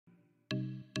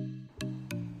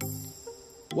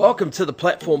Welcome to the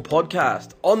Platform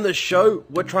Podcast. On this show,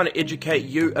 we're trying to educate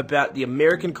you about the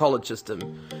American college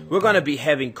system. We're going to be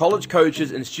having college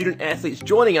coaches and student athletes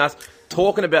joining us,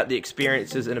 talking about the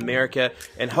experiences in America,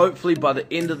 and hopefully by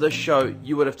the end of this show,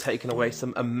 you would have taken away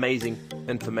some amazing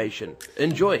information.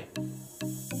 Enjoy.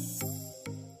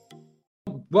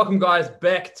 Welcome, guys,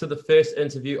 back to the first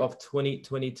interview of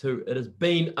 2022. It has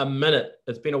been a minute.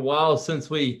 It's been a while since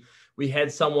we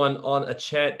had someone on a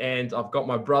chat, and I've got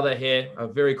my brother here, a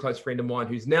very close friend of mine,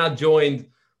 who's now joined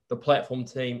the Platform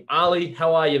team. Ali,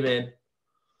 how are you, man?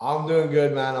 I'm doing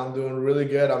good, man. I'm doing really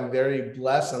good. I'm very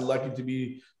blessed and lucky to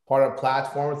be part of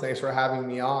Platform. Thanks for having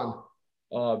me on.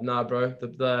 Oh, no, bro.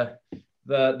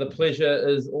 The pleasure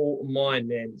is all mine,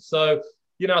 man. So,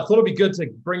 I thought it'd be good to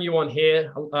bring you on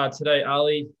here today,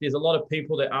 Ali. There's a lot of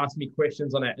people that ask me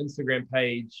questions on our Instagram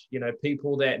page,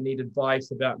 people that need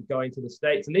advice about going to the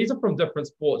States. And these are from different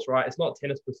sports, right? It's not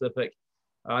tennis specific.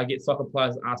 I get soccer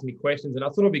players ask me questions, and I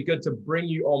thought it'd be good to bring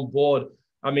you on board.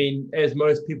 I mean, as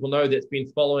most people know that's been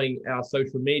following our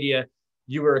social media,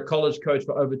 you were a college coach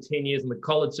for over 10 years in the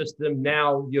college system.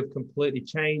 Now you've completely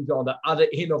changed on the other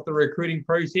end of the recruiting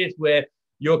process where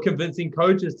you're convincing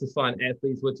coaches to sign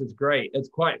athletes, which is great. It's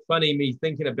quite funny me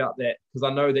thinking about that because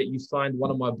I know that you signed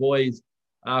one of my boys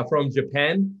from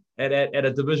Japan at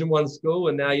a Division I school,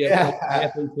 and now you're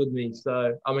athletes with me.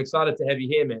 So I'm excited to have you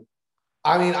here, man.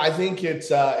 I mean, I think it's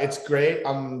great.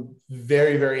 I'm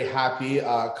very, very happy.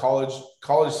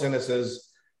 College tennis is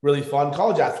really fun.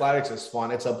 College athletics is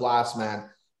fun. It's a blast, man.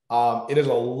 It is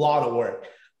a lot of work.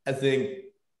 I think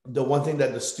the one thing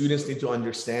that the students need to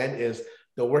understand is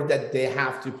the work that they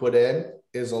have to put in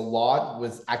is a lot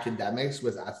with academics,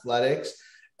 with athletics,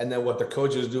 and then what the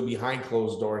coaches do behind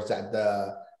closed doors that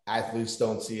the athletes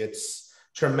don't see. It's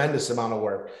tremendous amount of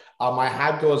work. My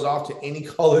hat goes off to any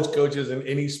college coaches in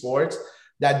any sports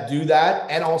that do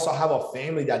that and also have a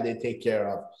family that they take care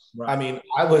of. Right. I mean,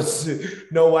 I was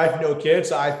no wife, no kids,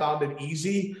 so I found it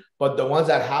easy. But the ones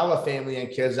that have a family and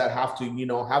kids that have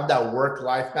to, have that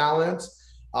work-life balance,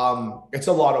 it's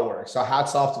a lot of work. So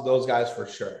hats off to those guys for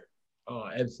sure. Oh,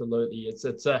 absolutely.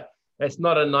 It's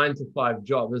not a 9-to-5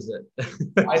 job, is it?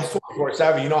 It's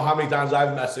 24/7. You know how many times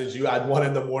I've messaged you at 1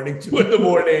 a.m, 2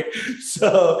 a.m.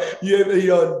 So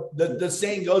the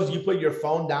saying goes, you put your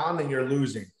phone down and you're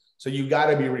losing. So you got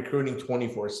to be recruiting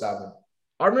 24/7.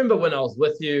 I remember when I was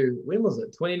with you, when was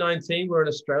it? 2019, we were in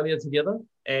Australia together.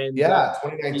 And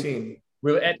 2019.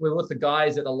 We were with the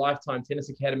guys at the Lifetime Tennis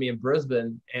Academy in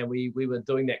Brisbane, and we were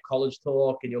doing that college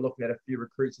talk, and you're looking at a few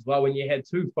recruits as well when you had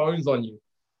two phones on you.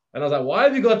 And I was like, why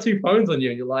have you got two phones on you?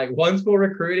 And you're like, one's for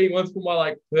recruiting, one's for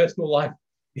my personal life.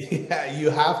 Yeah, you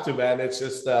have to, man. It's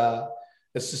just the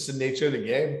nature of the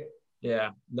game. Yeah.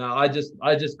 No, I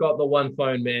just got the one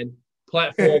phone, man.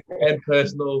 Platform and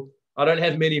personal. I don't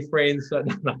have many friends, so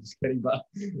no, I'm just kidding, but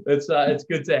it's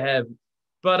good to have.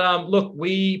 But look,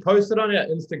 we posted on our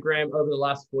Instagram over the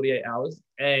last 48 hours,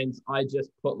 and I just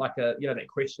put that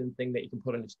question thing that you can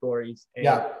put in the stories. And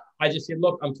I just said,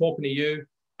 look, I'm talking to you,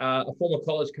 a former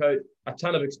college coach, a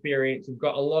ton of experience. We've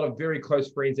got a lot of very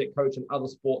close friends that coach in other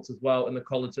sports as well in the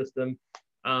college system.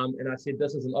 And I said,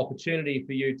 this is an opportunity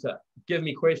for you to give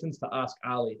me questions to ask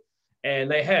Ali.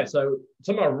 And they have. So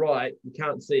to my right, you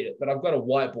can't see it, but I've got a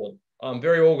whiteboard. I'm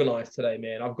very organized today,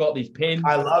 man. I've got these pens.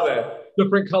 I love it.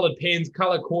 Different colored pens,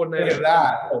 color coordinated. Look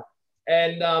at that.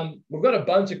 And we've got a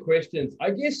bunch of questions.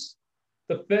 I guess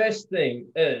the first thing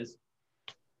is,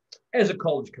 as a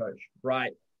college coach,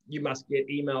 right, you must get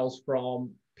emails from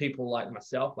people like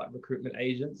myself, like recruitment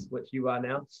agents, which you are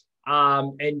now.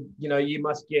 And, you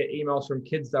must get emails from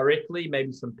kids directly,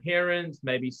 maybe some parents,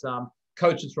 maybe some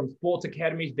coaches from sports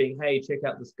academies being, hey, check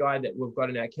out this guy that we've got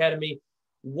in our academy.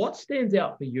 What stands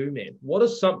out for you, man? What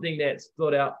is something that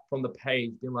stood out from the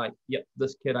page? Being like, yep,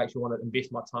 this kid I actually want to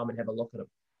invest my time and have a look at him.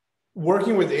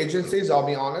 Working with agencies, I'll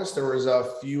be honest, there was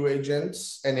a few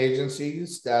agents and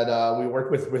agencies that we worked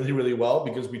with really, really well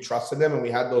because we trusted them and we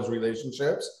had those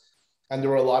relationships. And there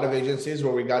were a lot of agencies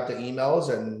where we got the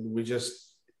emails and we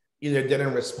just either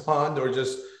didn't respond or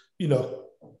just,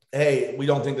 hey, we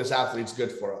don't think this athlete's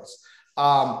good for us.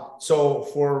 So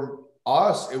for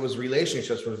us, it was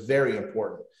relationships were very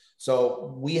important.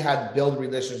 So we had built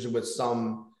relationship with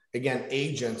some, again,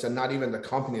 agents, and not even the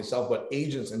company itself, but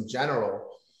agents in general,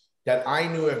 that I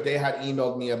knew if they had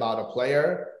emailed me about a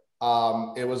player,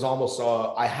 it was almost,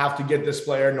 I have to get this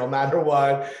player no matter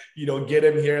what, get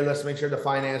him here. Let's make sure the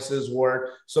finances work.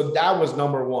 So that was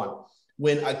number one.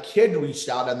 When a kid reached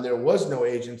out and there was no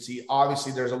agency,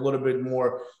 obviously there's a little bit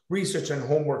more research and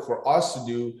homework for us to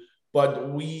do. But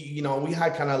we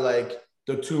had kind of like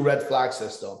the 2 red flag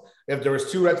system. If there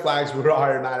was 2 red flags, we were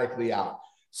automatically out.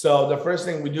 So the first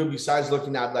thing we do besides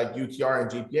looking at like UTR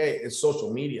and GPA is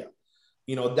social media.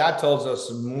 That tells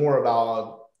us more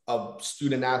about a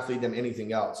student athlete than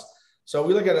anything else. So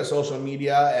we look at a social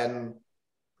media and,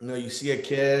 you see a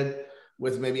kid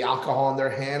with maybe alcohol in their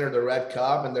hand or the red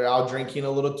cup and they're out drinking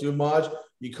a little too much.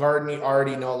 You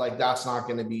already know like that's not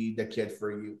going to be the kid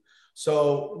for you.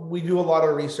 So we do a lot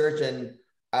of research, and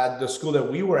at the school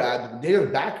that we were at, they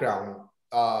have background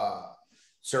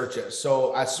searches.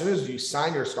 So as soon as you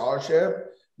sign your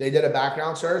scholarship, they did a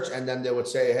background search, and then they would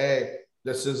say, hey,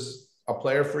 this is a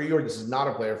player for you or this is not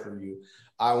a player for you.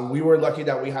 We were lucky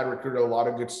that we had recruited a lot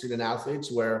of good student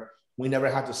athletes where we never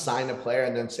had to sign a player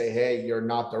and then say, hey, you're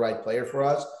not the right player for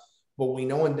us. But we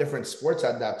know in different sports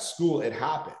at that school, it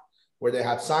happened where they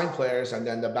had signed players and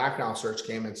then the background search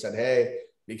came and said, hey,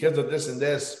 because of this and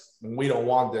this, we don't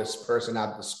want this person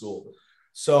at the school.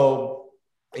 So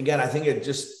again, I think it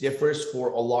just differs for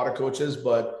a lot of coaches,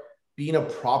 but being a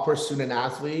proper student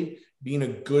athlete, being a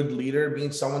good leader,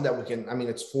 being someone that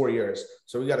it's 4 years.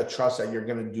 So we got to trust that you're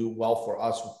going to do well for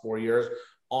us for 4 years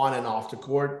on and off the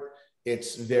court.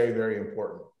 It's very, very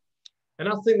important. And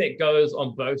I think that goes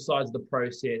on both sides of the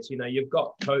process. You've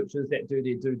got coaches that do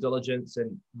their due diligence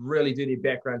and really do their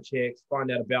background checks,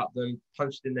 find out about them,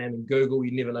 punch their name in Google.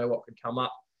 You never know what could come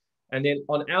up. And then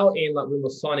on our end, like when we're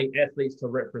signing athletes to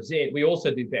represent, we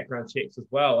also do background checks as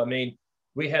well. I mean,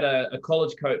 we had a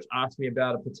college coach ask me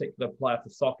about a particular player for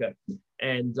soccer.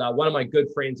 And one of my good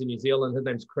friends in New Zealand, his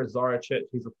name's Chris Zorachich.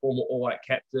 He's a former All White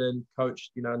captain,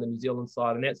 coach, in the New Zealand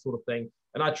side and that sort of thing.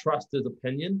 And I trust his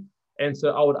opinion. And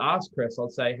so I would ask Chris,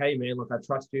 I'd say, hey, man, look, I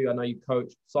trust you. I know you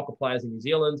coach soccer players in New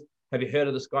Zealand. Have you heard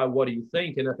of this guy? What do you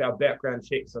think? And if our background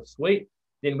checks are sweet,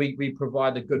 then we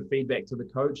provide the good feedback to the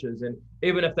coaches. And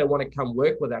even if they want to come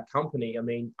work with our company, I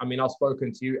mean, I've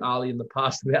spoken to you, Ali, in the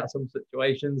past about some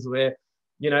situations where,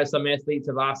 some athletes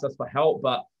have asked us for help,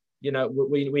 but,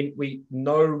 we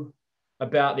know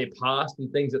about their past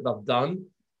and things that they've done.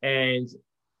 And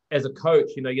as a coach,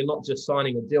 you're not just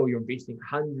signing a deal, you're investing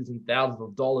hundreds and thousands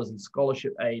of dollars in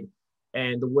scholarship aid.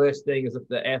 And the worst thing is if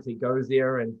the athlete goes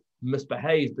there and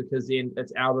misbehaves, because then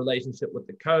it's our relationship with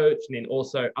the coach, and then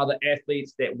also other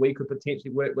athletes that we could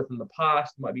potentially work with in the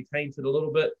past might be tainted a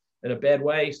little bit in a bad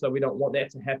way. So we don't want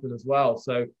that to happen as well.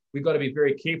 So we've got to be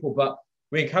very careful, but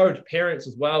we encourage parents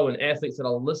as well and athletes that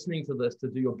are listening to this to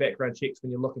do your background checks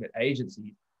when you're looking at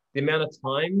agencies. The amount of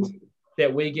times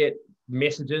that we get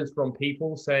messages from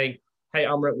people saying, hey,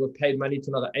 Amrit, we've paid money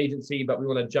to another agency, but we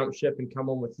want to jump ship and come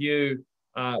on with you.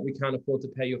 We can't afford to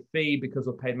pay your fee because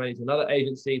we've paid money to another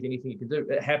agency. Is anything you can do?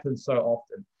 It happens so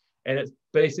often. And it's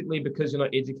basically because you're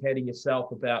not educating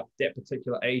yourself about that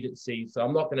particular agency. So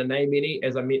I'm not going to name any.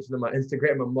 As I mentioned in my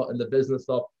Instagram, I'm not in the business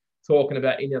of talking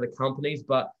about any other companies.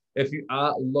 But if you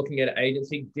are looking at an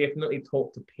agency, definitely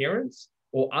talk to parents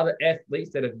or other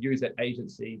athletes that have used that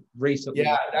agency recently.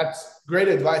 Yeah, that's great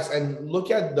advice. And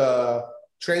look at the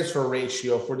transfer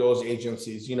ratio for those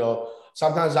agencies.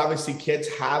 Sometimes obviously kids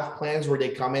have plans where they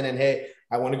come in and, hey,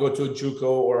 I want to go to a JUCO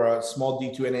or a small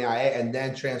D2 NAIA and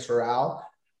then transfer out.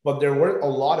 But there were a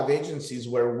lot of agencies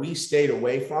where we stayed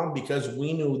away from because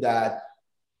we knew that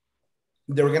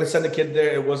they were going to send the kid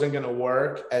there. It wasn't going to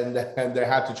work. And they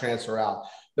had to transfer out.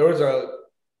 There was a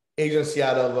agency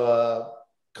out of a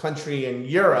country in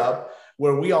Europe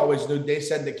where we always knew they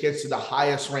sent the kids to the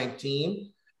highest ranked team.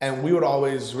 And we would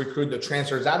always recruit the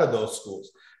transfers out of those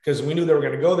schools because we knew they were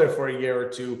going to go there for a year or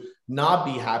two, not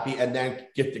be happy, and then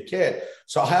get the kid.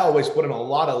 So I always put in a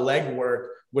lot of legwork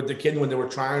with the kid when they were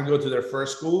trying to go to their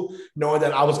first school, knowing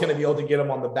that I was going to be able to get them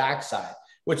on the backside,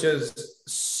 which is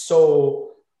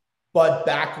so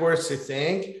backwards to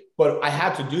think. But I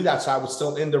had to do that. So I was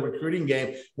still in the recruiting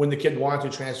game when the kid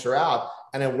wanted to transfer out,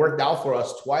 and it worked out for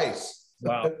us twice.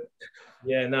 Wow.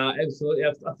 Yeah, no, absolutely.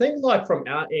 I think like from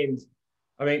our end,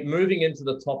 I mean, moving into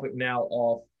the topic now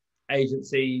of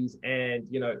agencies and,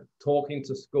 talking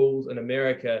to schools in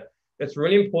America, it's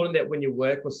really important that when you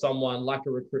work with someone like a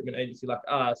recruitment agency like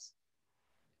us,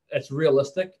 it's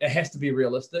realistic. It has to be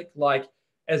realistic. Like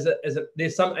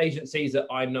there's some agencies that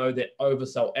I know that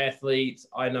oversell athletes.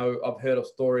 I know I've heard of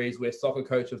stories where soccer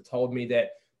coaches have told me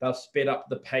that they've sped up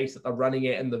the pace that they're running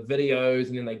at in the videos,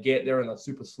 and then they get there and they're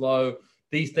super slow.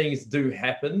 These things do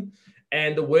happen.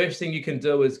 And the worst thing you can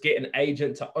do is get an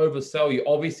agent to oversell you.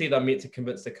 Obviously, they're meant to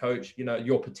convince the coach,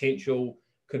 your potential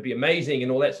could be amazing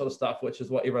and all that sort of stuff, which is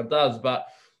what everyone does. But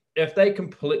if they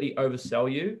completely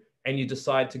oversell you and you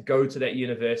decide to go to that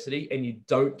university and you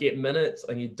don't get minutes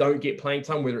and you don't get playing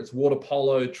time, whether it's water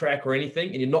polo, track or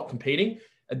anything, and you're not competing,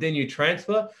 and then you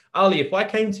transfer. Ali, if I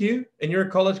came to you and you're a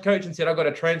college coach and said, I've got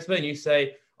to transfer, and you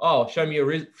say, oh, show me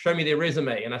their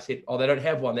resume. And I said, oh, they don't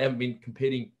have one. They haven't been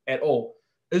competing at all.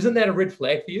 Isn't that a red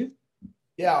flag for you?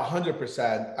 Yeah,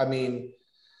 100%. I mean,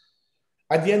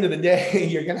 at the end of the day,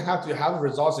 you're going to have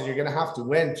results and you're going to have to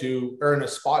win to earn a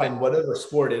spot in whatever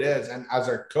sport it is. And as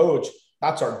our coach,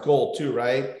 that's our goal too,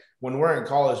 right? When we're in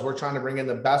college, we're trying to bring in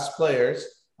the best players,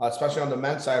 especially on the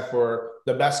men's side, for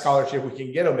the best scholarship we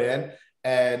can get them in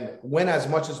and win as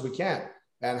much as we can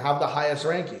and have the highest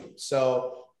ranking.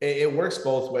 So it works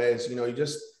both ways. You know, you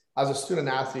just, as a student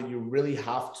athlete, you really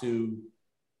have to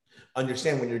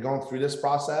understand when you're going through this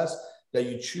process that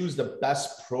you choose the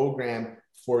best program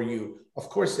for you. Of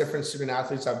course, different student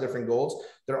athletes have different goals.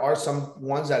 There are some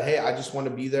ones that, hey, I just want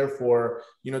to be there for,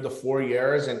 you know, the 4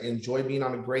 years and enjoy being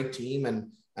on a great team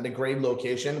and a great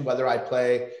location, whether I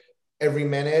play every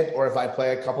minute or if I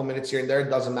play a couple minutes here and there, it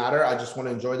doesn't matter. I just want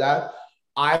to enjoy that.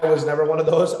 I was never one of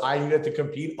those. I needed to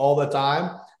compete all the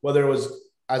time, whether it was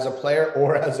as a player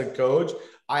or as a coach.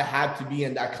 I had to be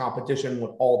in that competition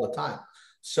all the time.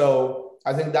 So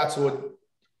I think that's what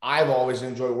I've always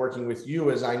enjoyed working with you,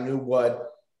 is I knew what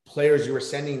players you were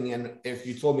sending me. And if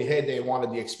you told me, hey, they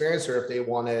wanted the experience, or if they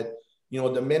wanted, you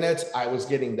know, the minutes, I was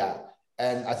getting that.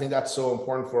 And I think that's so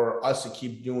important for us to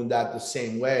keep doing that the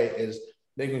same way, is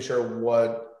making sure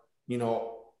what, you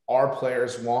know, our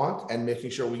players want and making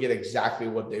sure we get exactly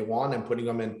what they want and putting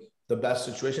them in the best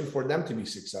situation for them to be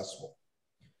successful.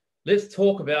 Let's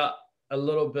talk about a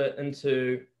little bit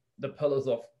into the pillars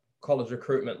of college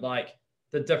recruitment, like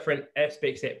the different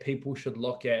aspects that people should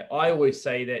look at. I always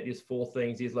say that there's 4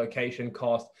 things. There's location,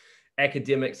 cost,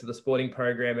 academics of the sporting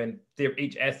program, and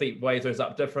each athlete weighs those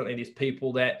up differently. There's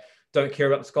people that don't care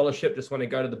about the scholarship, just want to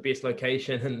go to the best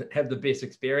location and have the best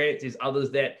experience. There's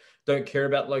others that don't care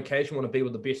about location, want to be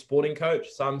with the best sporting coach.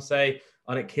 Some say,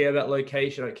 I don't care about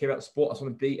location, I don't care about sport, I just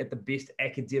want to be at the best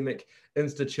academic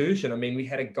institution. I mean, we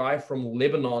had a guy from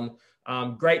Lebanon,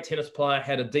 great tennis player,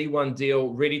 had a D1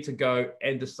 deal ready to go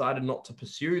and decided not to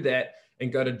pursue that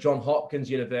and go to Johns Hopkins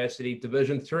University,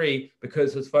 Division III,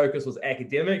 because his focus was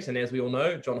academics. And as we all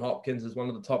know, Johns Hopkins is one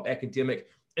of the top academic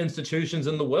institutions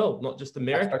in the world, not just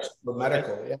America. The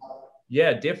medical, yeah.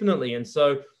 Yeah, definitely. And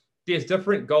so there's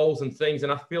different goals and things.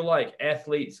 And I feel like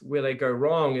athletes, where they go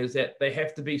wrong is that they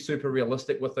have to be super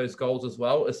realistic with those goals as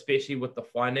well, especially with the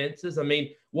finances. I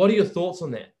mean, what are your thoughts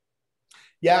on that?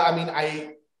 Yeah, I mean,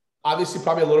 I obviously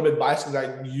probably a little bit biased because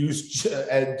I used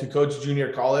to coach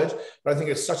junior college, but I think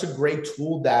it's such a great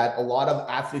tool that a lot of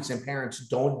athletes and parents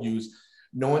don't use,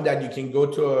 knowing that you can go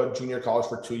to a junior college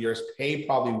for 2 years, pay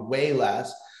probably way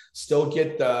less, still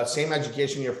get the same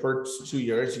education your first 2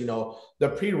 years. You know, the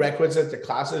prerequisites, the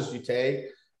classes you take,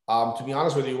 to be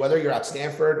honest with you, whether you're at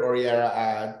Stanford or you're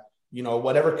at, you know,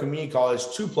 whatever community college,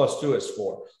 2 + 2 is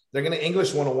 4. They're going to,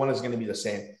 English 101 is going to be the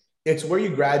same. It's where you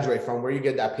graduate from, where you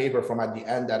get that paper from at the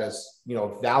end that is, you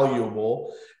know,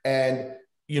 valuable. And,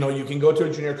 you know, you can go to a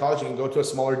junior college, you can go to a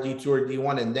smaller D2 or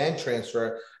D1 and then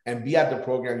transfer and be at the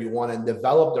program you want and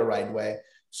develop the right way.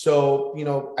 So, you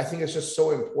know, I think it's just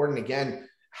so important, again,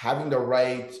 having the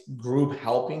right group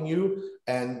helping you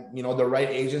and, you know, the right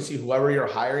agency, whoever you're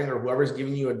hiring or whoever's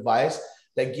giving you advice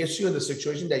that gets you in the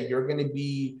situation that you're going to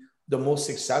be the most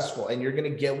successful and you're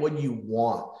going to get what you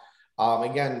want.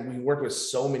 Again, we work with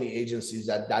so many agencies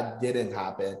that didn't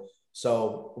happen.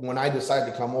 So when I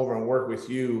decided to come over and work with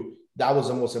you, that was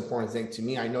the most important thing to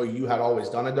me. I know you had always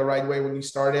done it the right way when you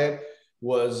started,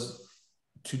 was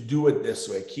to do it this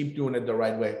way. Keep doing it the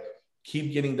right way.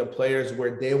 Keep getting the players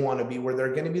where they want to be, where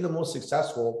they're going to be the most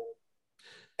successful.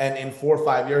 And in 4 or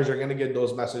 5 years, you're going to get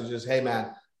those messages. Hey,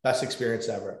 man, best experience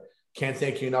ever. Can't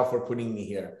thank you enough for putting me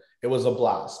here. It was a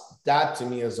blast. That to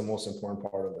me is the most important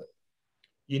part of it.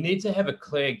 You need to have a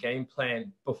clear game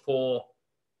plan before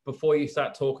you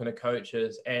start talking to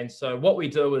coaches. And so what we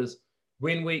do is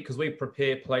because we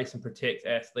prepare, place, and protect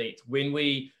athletes, when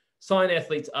we sign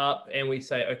athletes up and we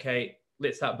say, okay,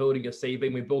 let's start building your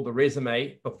CV, we build the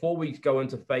resume. Before we go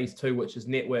into phase 2, which is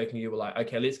networking, you were like,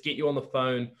 okay, let's get you on the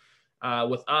phone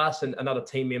with us and another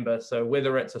team member. So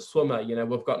whether it's a swimmer, you know,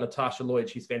 we've got Natasha Lloyd,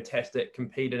 she's fantastic,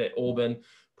 competed at Auburn,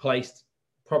 placed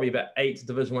probably about 8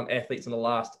 Division I athletes in the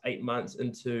last 8 months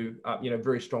into, you know,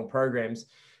 very strong programs.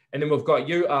 And then we've got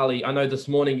you, Ali. I know this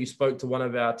morning you spoke to one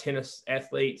of our tennis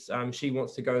athletes. She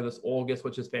wants to go this August,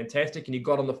 which is fantastic. And you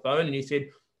got on the phone and you said,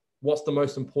 what's the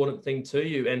most important thing to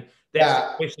you? And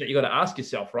that's the question that you got to ask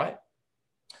yourself, right?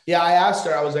 Yeah, I asked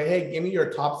her, I was like, hey, give me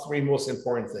your top 3 most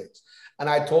important things. And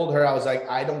I told her, I was like,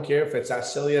 I don't care if it's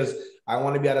as silly as I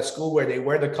want to be at a school where they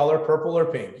wear the color purple or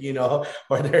pink, you know,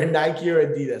 or they're Nike or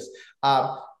Adidas.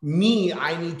 I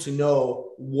need to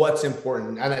know what's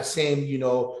important. And that same, you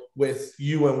know, with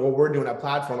you and what we're doing at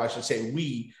Platform, I should say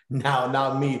we now,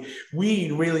 not me.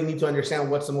 We really need to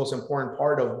understand what's the most important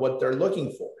part of what they're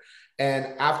looking for. And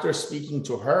after speaking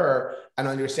to her and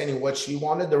understanding what she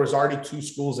wanted, there was already 2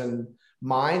 schools in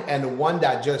mind and one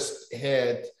that just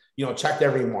hit, checked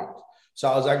every mark. So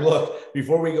I was like, look,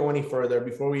 before we go any further,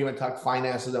 before we even talk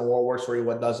finances and what works for you,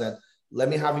 what doesn't, let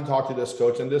me have you talk to this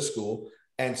coach in this school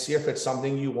and see if it's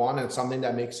something you want and something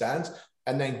that makes sense,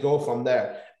 and then go from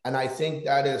there. And I think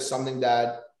that is something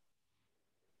that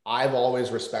I've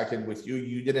always respected with you.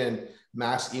 You didn't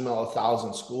mass email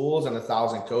 1,000 schools and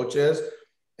 1,000 coaches.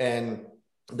 And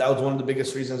that was one of the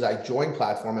biggest reasons I joined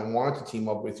Platform and wanted to team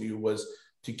up with you, was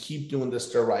to keep doing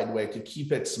this the right way, to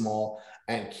keep it small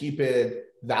and keep it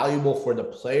valuable for the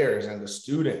players and the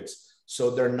students, so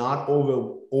they're not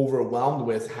overwhelmed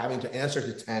with having to answer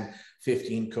to 10,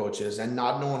 15 coaches and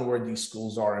not knowing where these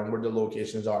schools are and where the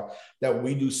locations are, that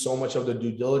we do so much of the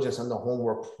due diligence and the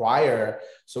homework prior.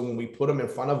 So when we put them in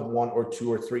front of 1 or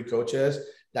 2 or 3 coaches,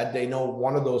 that they know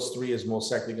one of those 3 is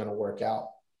most likely going to work out.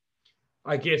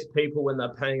 I guess people, when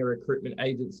they're paying a recruitment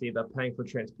agency, they're paying for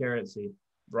transparency,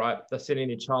 right? They're sending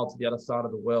their child to the other side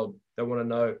of the world. They want to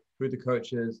know who the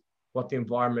coach is, what the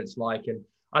environment's like. And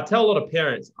I tell a lot of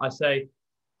parents, I say,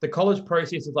 the college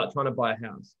process is like trying to buy a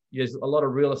house. There's a lot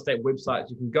of real estate websites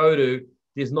you can go to.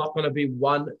 There's not going to be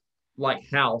one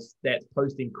house that's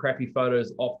posting crappy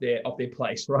photos of their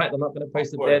place, right? They're not going to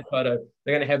post a bad photo.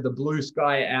 They're going to have the blue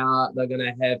sky out. They're going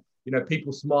to have,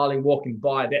 people smiling, walking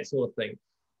by, that sort of thing.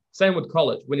 Same with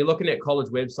college. When you're looking at college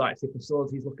websites, their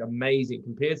facilities look amazing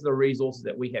compared to the resources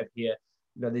that we have here.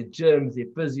 Their gyms, their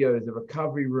physios, the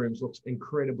recovery rooms looks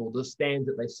incredible. The stands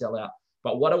that they sell out.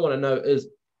 But what I want to know is,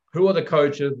 who are the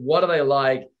coaches? What are they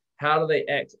like? How do they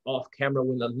act off camera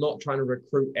when they're not trying to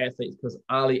recruit athletes? Because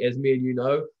Ali, as me and you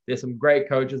know, there's some great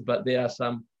coaches, but there are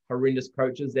some horrendous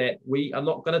coaches that we are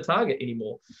not going to target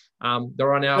anymore.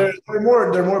 They're on our.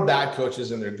 They're more bad coaches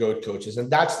than they're good coaches,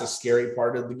 and that's the scary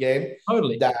part of the game.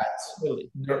 Totally.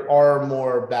 There are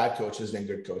more bad coaches than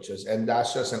good coaches, and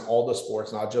that's just in all the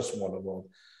sports, not just one of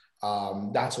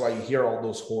them. That's why you hear all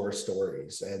those horror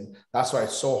stories, and that's why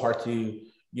it's so hard to,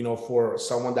 for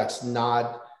someone that's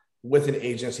not with an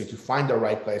agency to find the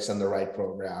right place and the right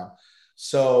program.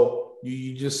 So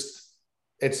you just.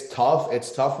 It's tough.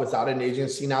 It's tough without an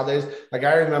agency nowadays. Like,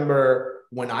 I remember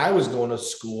when I was going to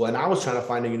school and I was trying to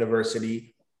find a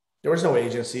university, there was no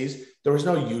agencies. There was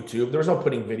no YouTube. There was no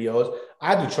putting videos.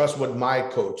 I had to trust what my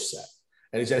coach said.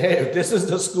 And he said, hey, if this is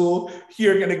the school,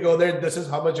 you're going to go there. This is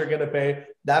how much you're going to pay.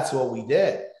 That's what we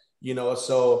did,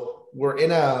 so we're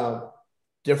in a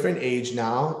different age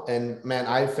now. And man,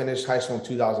 I finished high school in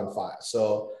 2005.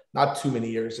 So not too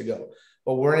many years ago,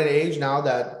 but we're in an age now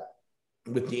that,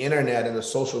 with the internet and the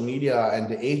social media and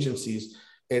the agencies,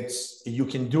 you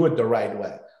can do it the right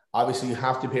way. Obviously, you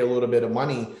have to pay a little bit of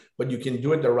money, but you can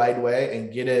do it the right way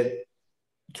and get it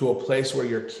to a place where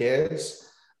your kids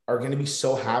are going to be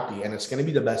so happy and it's going to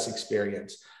be the best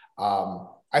experience.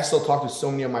 I still talk to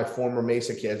so many of my former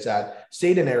Mesa kids that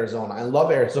stayed in Arizona and love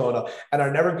Arizona and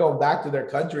are never going back to their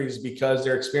countries because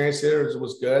their experience there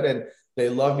was good and they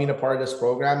love being a part of this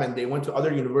program, and they went to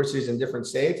other universities in different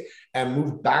states and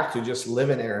moved back to just live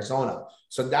in Arizona.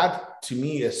 So that, to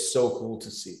me, is so cool to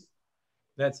see.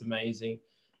 That's amazing.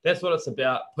 That's what it's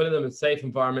about, putting them in safe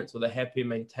environments where they're happy and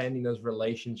maintaining those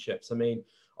relationships. I mean,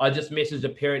 I just messaged a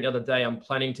parent the other day. I'm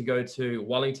planning to go to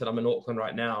Wellington. I'm in Auckland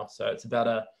right now. So it's about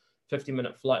a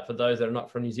 50-minute flight for those that are not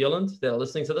from New Zealand that are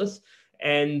listening to this.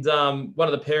 And one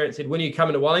of the parents said, when are you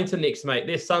coming to Wellington next, mate?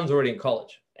 Their son's already in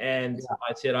college. And yeah.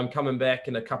 I said, I'm coming back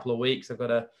in a couple of weeks. I've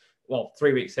got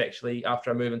 3 weeks actually,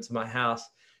 after I move into my house.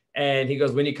 And he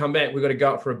goes, when you come back, we've got to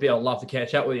go out for a beer. I'd love to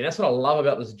catch up with you. And that's what I love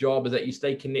about this job, is that you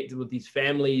stay connected with these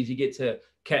families. You get to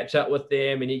catch up with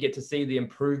them and you get to see the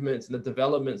improvements and the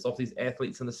developments of these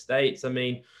athletes in the States. I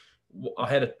mean,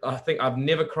 I think I've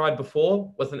never cried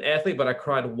before with an athlete, but I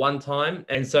cried one time.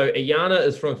 And so Ayana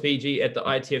is from Fiji at the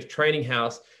ITF training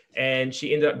house. And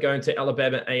she ended up going to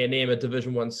Alabama A&M, a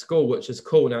Division I school, which is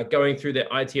cool. Now, going through that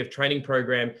ITF training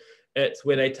program, it's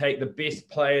where they take the best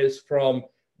players from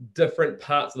different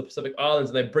parts of the Pacific Islands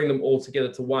and they bring them all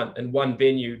together to one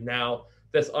venue. Now,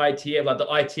 this ITF, the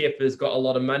ITF has got a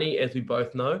lot of money, as we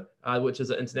both know, which is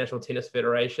an International Tennis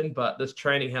Federation. But this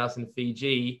training house in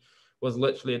Fiji was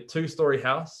literally a 2-story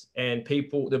house, and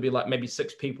there'll be like maybe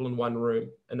 6 people in one room,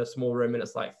 in a small room, and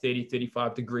it's like 30,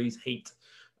 35 degrees heat.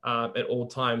 At all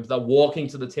times. They're walking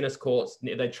to the tennis courts.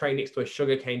 They train next to a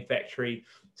sugarcane factory.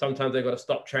 Sometimes they've got to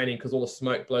stop training because all the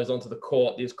smoke blows onto the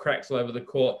court. There's cracks all over the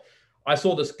court. I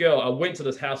saw this girl. I went to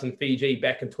this house in Fiji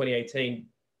back in 2018,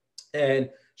 and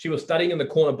she was studying in the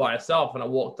corner by herself. And I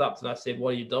walked up and I said,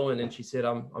 what are you doing? And she said,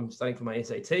 I'm studying for my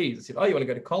SATs. I said, oh, you want to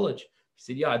go to college? She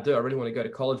said, yeah, I do. I really want to go to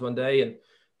college one day and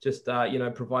just,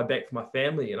 provide back for my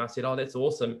family. And I said, oh, that's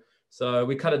awesome. So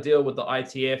we cut a deal with the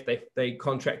ITF. They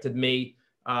contracted me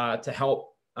to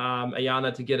help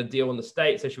Ayana to get a deal in the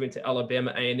States. So she went to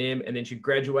Alabama A&M, and then she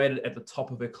graduated at the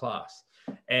top of her class.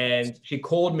 And she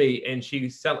called me and she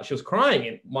was crying,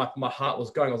 and my heart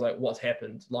was going. I was like, what's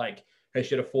happened? Like, has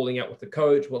she had a falling out with the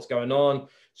coach? What's going on?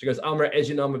 She goes, Amrit, as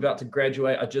you know, I'm about to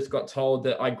graduate. I just got told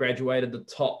that I graduated the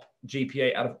top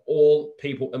GPA out of all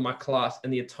people in my class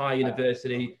in the entire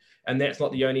university. And that's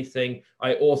not the only thing.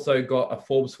 I also got a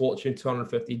Forbes Fortune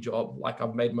 250 job. Like,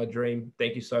 I've made my dream.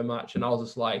 Thank you so much. And I was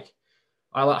just like,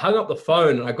 I hung up the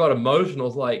phone and I got emotional. I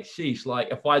was like, sheesh, like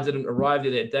if I didn't arrive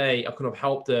there that day, I could have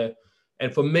helped her.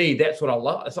 And for me, that's what I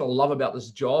love. That's what I love about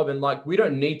this job. And like, we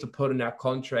don't need to put in our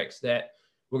contracts that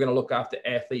we're going to look after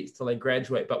athletes till they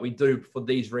graduate, but we do for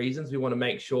these reasons. We want to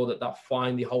make sure that they're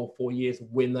fine the whole 4 years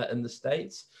when they're in the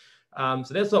States. So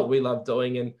that's what we love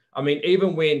doing. And I mean,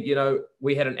 even when,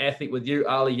 we had an athlete with you,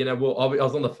 Ali, I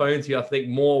was on the phone to you, I think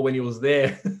more when he was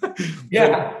there.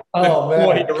 Yeah. Oh, man.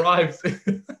 Before he arrives.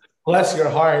 Bless your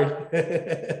heart. 2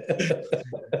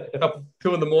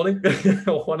 in the morning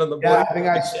or 1 in the morning.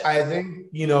 Yeah, I think,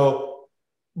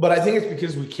 but I think it's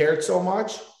because we cared so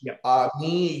much. Yeah.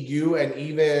 Me, you, and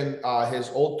even his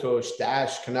old coach,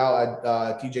 Dash Cannell at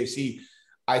TJC,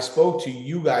 I spoke to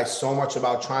you guys so much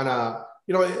about trying to,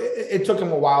 it took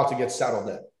him a while to get settled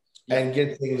in and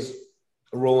get things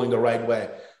rolling the right way.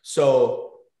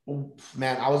 So,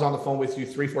 man, I was on the phone with you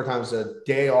 3-4 times a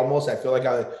day almost. I feel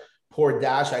like poor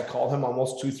Dash, I called him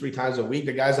almost 2-3 times a week.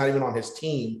 The guy's not even on his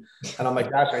team. And I'm like,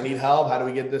 Dash, I need help. How do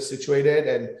we get this situated?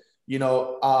 And,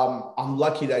 I'm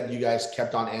lucky that you guys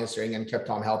kept on answering and kept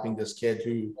on helping this kid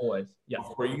who always,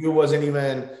 for you wasn't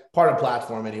even part of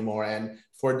platform anymore. And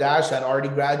for Dash that already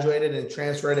graduated and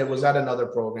transferred, it was at another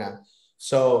program.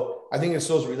 So I think it's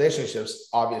those relationships,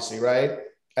 obviously, right?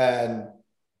 And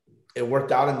it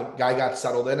worked out and the guy got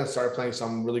settled in and started playing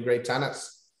some really great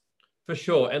tennis. For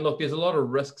sure. And look, there's a lot of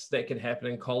risks that can happen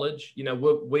in college.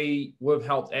 We've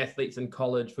helped athletes in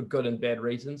college for good and bad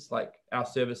reasons. Like, our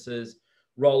services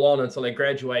roll on until they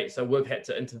graduate. So we've had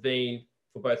to intervene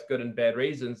for both good and bad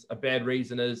reasons. A bad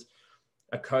reason is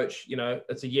a coach,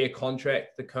 it's a year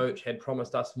contract. The coach had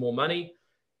promised us more money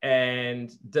and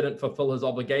didn't fulfill his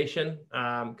obligation,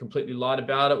 completely lied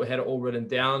about it. We had it all written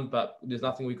down, but there's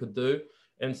nothing we could do.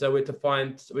 And so we had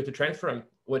to transfer him,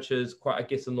 which is quite, I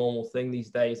guess, a normal thing these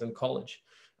days in college.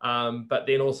 But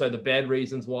then also the bad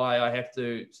reasons why I have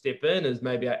to step in is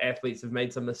maybe our athletes have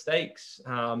made some mistakes.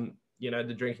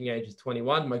 The drinking age is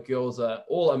 21. My girls are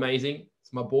all amazing.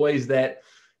 It's my boys that,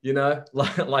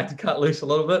 like to cut loose a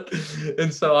little bit.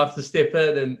 And so I have to step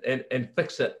in and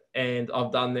fix it. And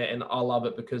I've done that, and I love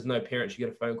it because no parent should get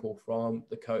a phone call from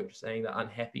the coach saying they're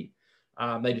unhappy.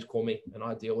 They just call me and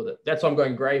I deal with it. That's why I'm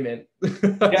going gray, man.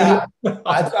 Yeah.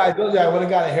 I told you I would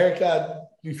have got a haircut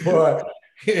before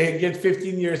I get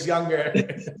 15 years younger.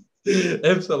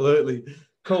 Absolutely.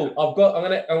 Cool. I'm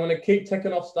gonna keep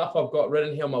ticking off stuff I've got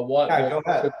written here on my whiteboard. Yeah, go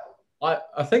ahead.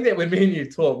 I think that when me and you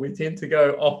talk, we tend to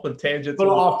go off on tangents. A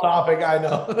little off topic, I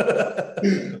know.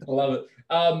 I love it.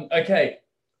 Okay.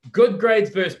 Good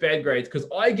grades versus bad grades, because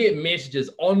I get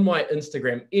messages on my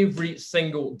Instagram every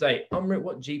single day. Amrit,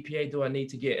 what GPA do I need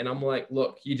to get? And I'm like,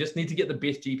 look, you just need to get the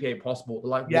best GPA possible. They're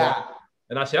like, yeah. What?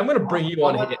 And I said, I'm going to bring you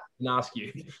on here and ask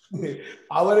you.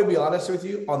 I want to be honest with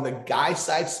you, on the guy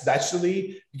side,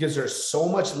 especially because there's so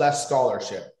much less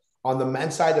scholarship on the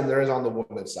men's side than there is on the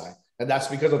women's side. And that's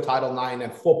because of Title IX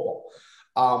and football.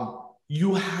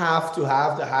 You have to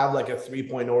have like a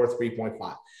 3.0 or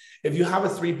 3.5. If you have a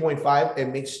 3.5, it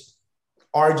makes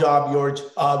our job, your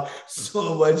job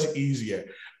so much easier.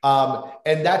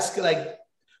 And that's like,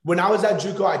 when I was at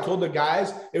JUCO, I told the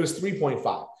guys it was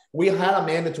 3.5. We had a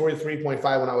mandatory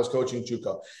 3.5 when I was coaching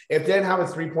JUCO. If they didn't have a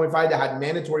 3.5, they had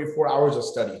mandatory 4 hours of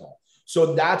study hall.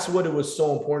 So that's what it was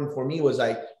so important for me, was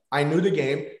like, I knew the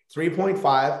game,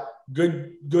 3.5,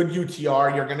 good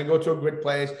UTR. You're going to go to a good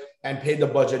place and pay the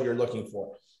budget you're looking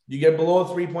for. You get below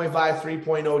 3.5,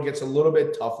 3.0, it gets a little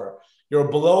bit tougher. You're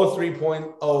below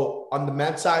 3.0 on the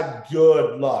men's side,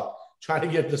 good luck trying to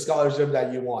get the scholarship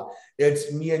that you want.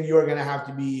 It's me and you are going to have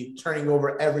to be turning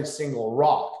over every single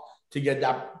rock to get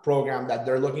that program that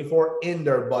they're looking for in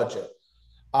their budget.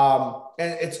 And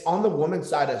it's on the women's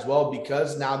side as well,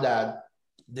 because now that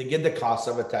they get the cost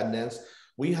of attendance,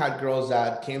 we had girls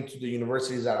that came to the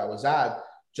universities that I was at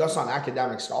just on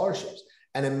academic scholarships.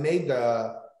 And it made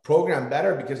the program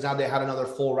better because now they had another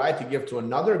full ride to give to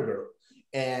another group.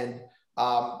 And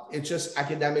It's just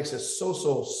academics is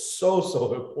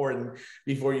so important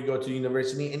before you go to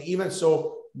university. And even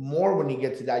so more when you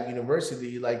get to that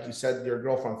university, like you said, your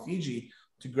girl from Fiji,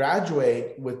 to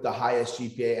graduate with the highest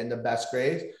GPA and the best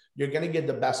grades, you're going to get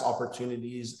the best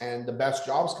opportunities and the best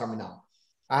jobs coming out.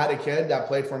 I had a kid that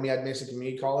played for me at Mesa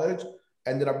Community College,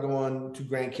 ended up going to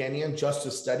Grand Canyon just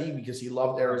to study because he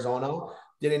loved Arizona,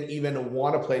 didn't even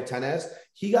want to play tennis.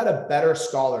 He got a better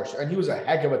scholarship, and he was a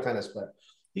heck of a tennis player.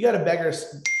 He got a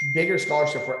bigger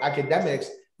scholarship for academics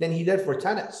than he did for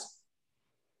tennis.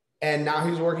 And now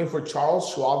he's working for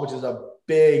Charles Schwab, which is a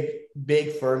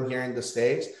big firm here in the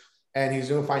States. And he's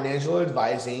doing financial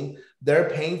advising. They're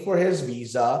paying for his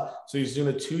visa. So he's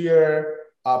doing a 2-year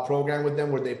program with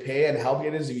them where they pay and help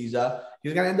get his visa.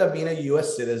 He's going to end up being a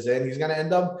U.S. citizen. He's going to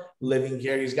end up living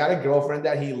here. He's got a girlfriend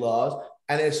that he loves.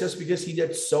 And it's just because he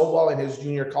did so well in his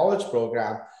junior college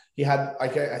program. He had,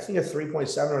 like, I think a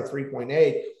 3.7 or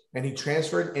 3.8, and he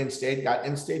transferred in-state, got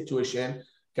in-state tuition,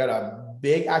 got a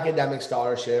big academic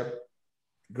scholarship,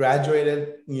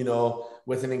 graduated,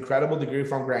 with an incredible degree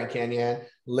from Grand Canyon,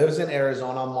 lives in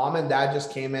Arizona. Mom and dad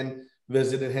just came and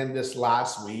visited him this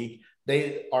last week.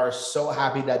 They are so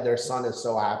happy that their son is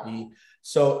so happy.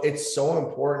 So it's so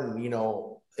important,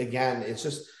 again, it's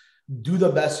just do the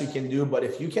best you can do. But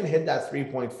if you can hit that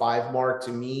 3.5 mark,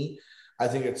 to me, I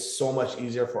think it's so much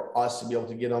easier for us to be able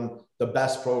to get them the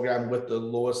best program with the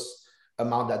lowest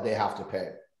amount that they have to pay.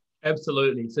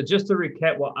 Absolutely. So just to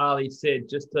recap what Ali said,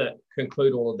 just to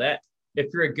conclude all of that,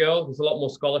 if you're a girl, there's a lot more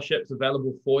scholarships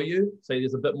available for you. So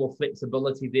there's a bit more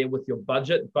flexibility there with your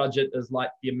budget. Budget is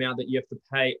like the amount that you have to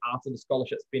pay after the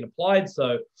scholarship's been applied.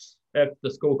 So if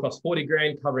the school costs 40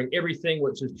 grand, covering everything,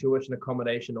 which is tuition,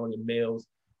 accommodation, on your meals,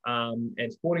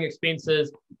 and sporting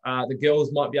expenses, the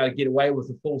girls might be able to get away with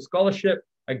a full scholarship.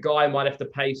 A guy might have to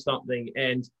pay something.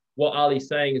 And what Ali's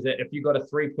saying is that if you got a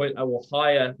 3.0 or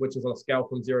higher, which is on a scale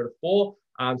from 0 to 4,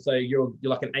 so you're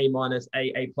like an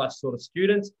A-, A+ sort of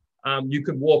student, you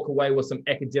could walk away with some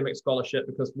academic scholarship,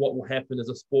 because what will happen is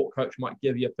a sport coach might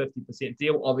give you a 50%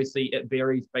 deal. Obviously, it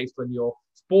varies based on your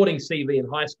sporting CV in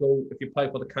high school, if you play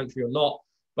for the country or not.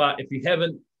 But if you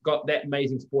haven't got that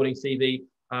amazing sporting CV,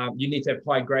 you need to have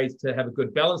high grades to have a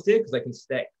good balance there, because they can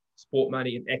stack sport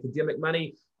money and academic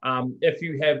money. If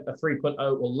you have a 3.0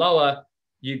 or lower,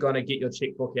 you're going to get your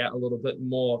checkbook out a little bit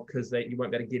more, because you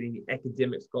won't be able to get any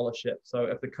academic scholarship. So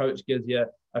if the coach gives you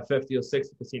a 50 or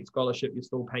 60% scholarship, you're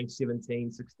still paying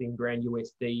 17, 16 grand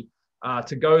USD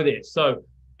to go there. So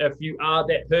if you are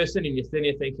that person and you're sitting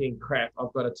there thinking, crap,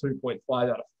 I've got a 2.5 out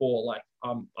of 4, like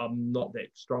I'm not that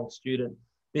strong student,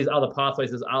 there's other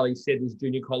pathways. As Ali said, there's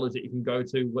junior college that you can go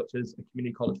to, which is a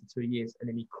community college for 2 years, and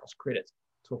then you cross credits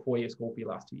to a 4-year school for your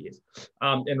last 2 years.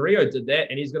 And Rio did that,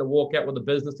 and he's going to walk out with a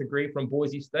business degree from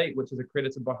Boise State, which is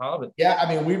accredited by Harvard. Yeah,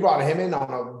 I mean, we brought him in on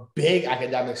a big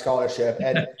academic scholarship,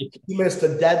 and he missed the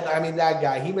deadline. I mean, that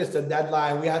guy, he missed the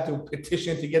deadline. We had to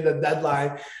petition to get the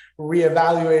deadline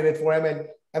reevaluated for him. And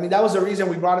I mean, that was the reason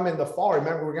we brought him in the fall.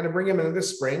 Remember, we're going to bring him in the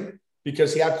spring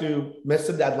because he had to miss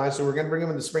the deadline. So we're going to bring him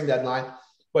in the spring deadline.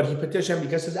 But he petitioned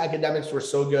because his academics were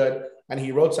so good and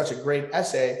he wrote such a great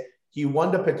essay. He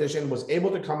won the petition, was able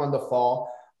to come on the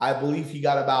fall. I believe he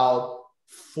got about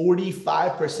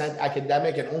 45%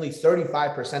 academic and only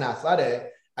 35%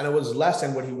 athletic, and it was less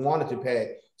than what he wanted to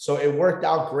pay. So it worked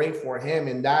out great for him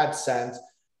in that sense.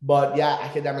 But yeah,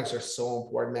 academics are so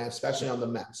important, man, especially on the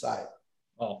men's side.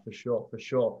 Oh, for sure, for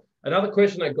sure. Another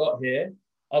question I got here,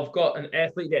 I've got an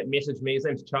athlete that messaged me. His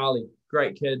name's Charlie,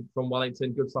 great kid from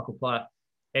Wellington, good soccer player.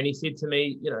 And he said to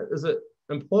me, is it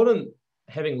important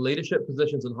having leadership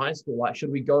positions in high school? Like,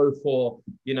 should we go for,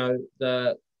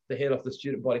 the head of the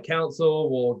student body council,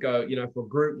 or go, for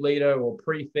group leader or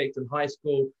prefect in high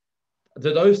school?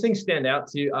 Do those things stand out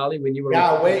to you, Ali, when you were?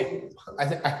 Yeah,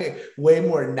 I think way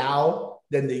more now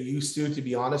than they used to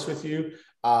be honest with you.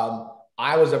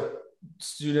 I was a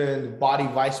student body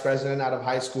vice president out of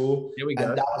high school. Here we go.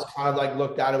 And that was kind of like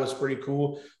looked at, it was pretty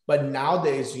cool. But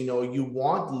nowadays, you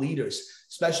want leaders,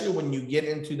 especially when you get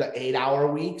into the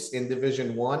 8-hour weeks in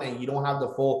Division I and you don't have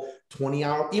the full 20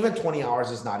 hour, even 20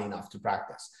 hours is not enough to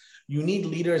practice. You need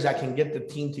leaders that can get the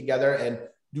team together and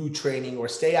do training or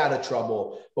stay out of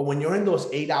trouble. But when you're in those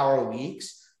 8-hour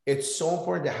weeks, it's so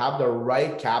important to have the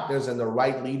right captains and the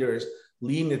right leaders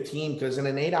leading the team, because in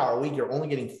an 8-hour week, you're only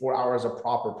getting 4 hours of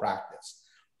proper practice.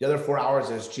 The other 4 hours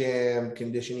is gym,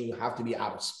 conditioning. You have to be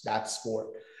out of that sport.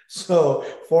 So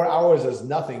 4 hours is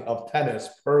nothing of tennis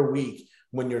per week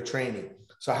when you're training.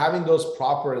 So having those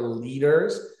proper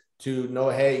leaders to know,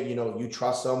 hey, you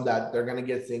trust them that they're going to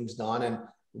get things done. And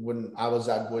when I was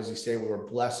at Boise State, we were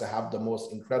blessed to have the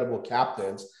most incredible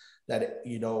captains that,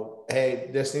 hey,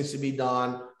 this needs to be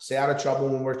done. Stay out of trouble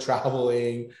when we're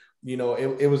traveling.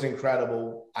 It was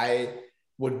incredible. I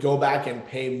would go back and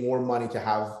pay more money to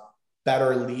have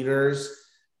better leaders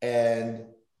and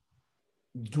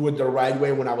do it the right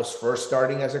way when I was first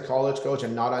starting as a college coach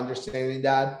and not understanding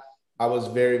that. I was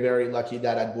very, very lucky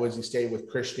that at Boise State with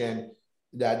Christian,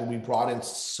 that we brought in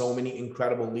so many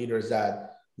incredible leaders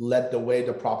that led the way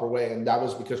the proper way. And that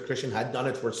was because Christian had done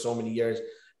it for so many years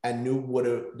and knew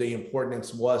what the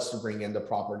importance was to bring in the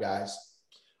proper guys.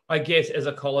 I guess as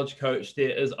a college coach, there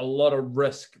is a lot of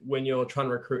risk when you're trying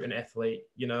to recruit an athlete.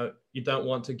 You don't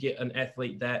want to get an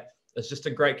athlete that is just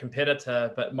a great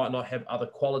competitor, but might not have other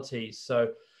qualities.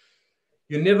 So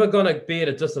you're never going to be at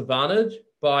a disadvantage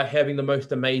by having the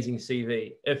most amazing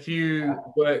CV. If you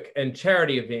work in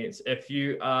charity events, if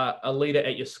you are a leader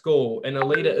at your school, and a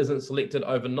leader isn't selected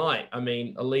overnight. I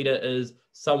mean, a leader is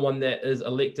someone that is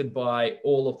elected by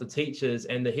all of the teachers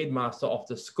and the headmaster of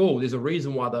the school. There's a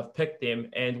reason why they've picked them.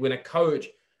 And when a coach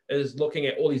is looking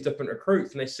at all these different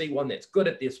recruits and they see one that's good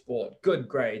at their sport, good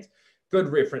grades, good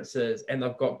references, and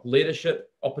they've got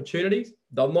leadership opportunities,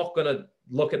 they're not going to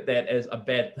look at that as a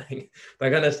bad thing. They're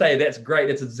going to say, that's great.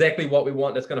 That's exactly what we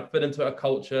want. That's going to fit into our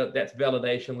culture. That's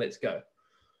validation. Let's go.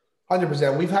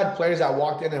 100%. We've had players that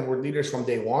walked in and were leaders from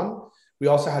day one. We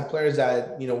also had players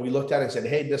that, we looked at and said,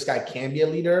 hey, this guy can be a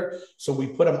leader. So we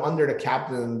put him under the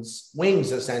captain's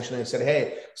wings, essentially, and said,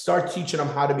 hey, start teaching him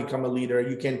how to become a leader.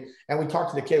 And we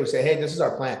talked to the kid. We say, hey, this is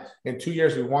our plan. In 2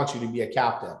 years, we want you to be a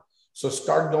captain. So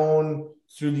start going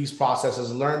through these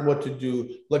processes, learn what to do,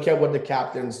 look at what the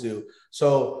captains do.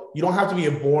 So you don't have to be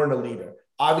born a leader.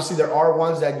 Obviously, there are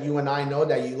ones that you and I know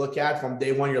that you look at from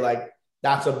day one, you're like,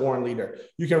 that's a born leader.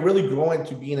 You can really grow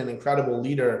into being an incredible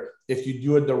leader if you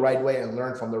do it the right way and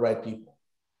learn from the right people.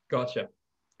 Gotcha.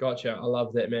 I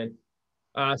love that, man.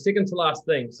 Second to last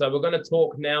thing. So we're going to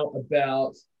talk now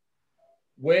about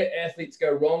where athletes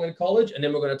go wrong in college, and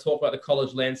then we're going to talk about the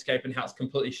college landscape and how it's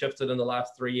completely shifted in the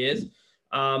last 3 years.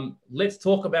 Let's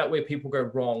talk about where people go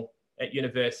wrong at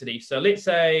university. So let's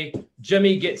say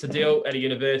Jimmy gets a deal at a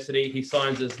university. He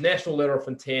signs his national letter of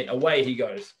intent. Away he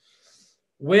goes.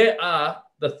 Where are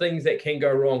the things that can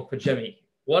go wrong for Jimmy?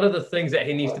 What are the things that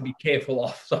he needs to be careful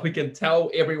of so we can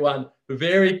tell everyone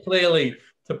very clearly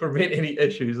to prevent any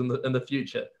issues in the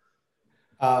future?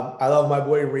 I love my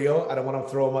boy Rio. I don't want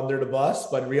to throw him under the bus,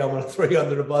 but Rio, I'm going to throw you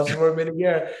under the bus for a minute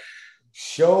here.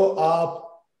 Show up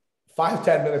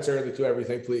 5-10 minutes early to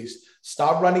everything, please.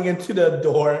 Stop running into the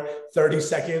door 30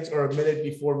 seconds or a minute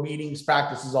before meetings,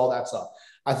 practices, all that stuff.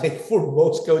 I think for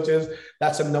most coaches,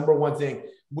 that's the number one thing.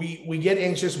 We get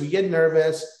anxious, we get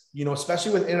nervous,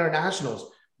 especially with internationals.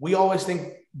 We always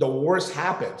think the worst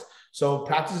happens. So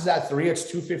practices at 3, it's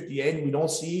 2:58. We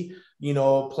don't see,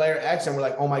 player X, and we're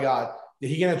like, oh my God, did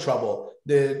he get in trouble?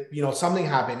 Did, something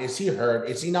happen? Is he hurt?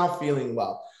 Is he not feeling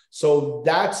well? So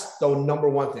that's the number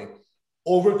one thing.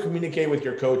 Over communicate with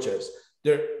your coaches.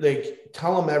 They're like,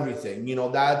 tell them everything.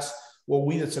 That's what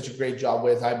we did such a great job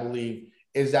with, I believe,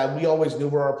 is that we always knew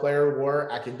where our players were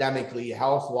academically,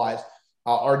 health-wise.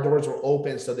 Our doors were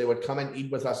open, so they would come and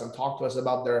eat with us and talk to us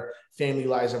about their family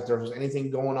lives. If there was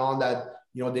anything going on that,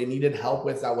 they needed help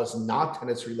with that was not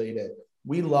tennis related.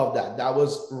 We love that. That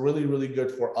was really, really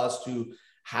good for us to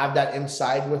have that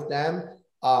inside with them.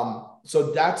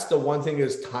 So that's the one thing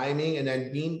is timing, and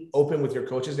then being open with your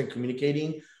coaches and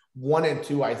communicating. 1 and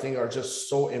 2, I think, are just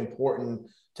so important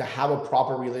to have a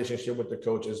proper relationship with the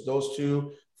coaches. Those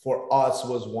two for us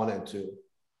was 1 and 2.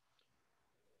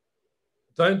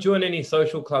 Don't join any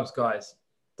social clubs, guys.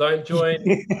 Don't join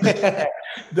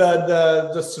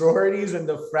the sororities and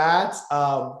the frats.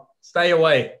 Stay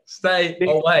away. Stay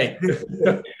away.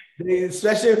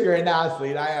 Especially if you're an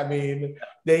athlete. I mean,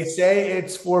 they say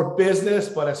it's for business,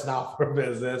 but it's not for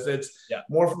business. It's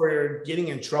more for getting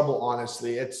in trouble,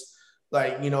 honestly. It's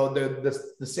like,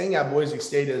 the saying at Boise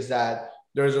State is that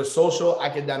there's a social,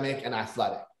 academic, and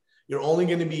athletic. You're only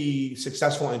going to be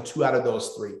successful in 2 out of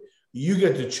those 3. You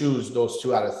get to choose those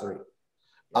 2 out of 3.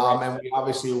 And we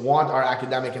obviously want our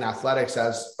academic and athletics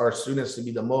as our students to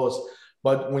be the most.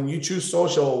 But when you choose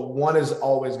social, one is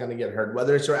always going to get hurt,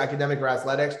 whether it's your academic or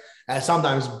athletics, and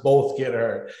sometimes both get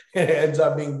hurt. It ends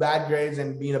up being bad grades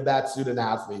and being a bad student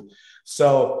athlete.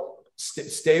 So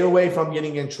stay away from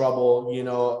getting in trouble.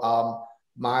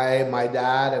 My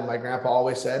dad and my grandpa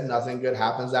always said nothing good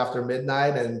happens after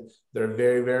midnight, and they're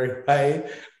very, very right.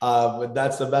 But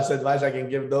that's the best advice I can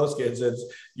give those kids is,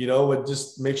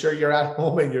 just make sure you're at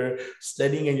home and you're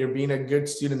studying and you're being a good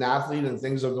student athlete, and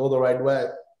things will go the right way.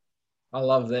 I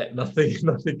love that. Nothing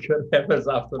good happens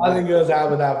after midnight. Nothing good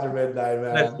happens after midnight,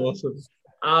 man. That's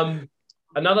awesome.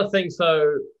 Another thing,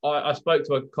 so I spoke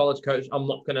to a college coach. I'm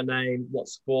not going to name what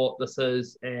sport this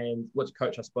is and which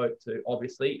coach I spoke to,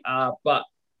 obviously. But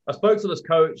I spoke to this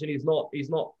coach, and he's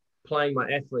not playing my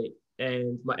athlete.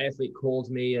 And my athlete calls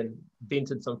me and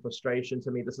vented some frustration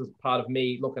to me. This is part of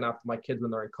me looking after my kids when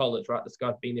they're in college, right? This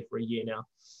guy's been there for a year now.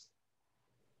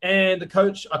 And I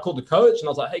called the coach and I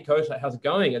was like, hey, coach, how's it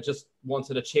going? I just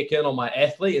wanted to check in on my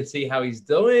athlete and see how he's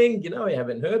doing. You know, I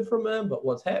haven't heard from him, but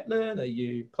what's happening? Are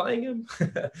you playing him?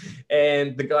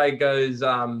 And the guy goes,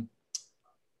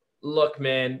 look,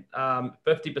 man,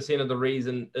 50% of the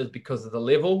reason is because of the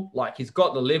level. Like, he's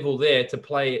got the level there to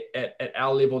play at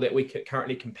our level that we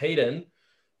currently compete in.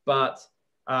 But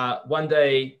one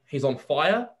day he's on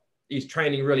fire. He's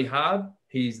training really hard.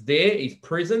 He's there. He's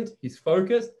present. He's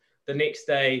focused. The next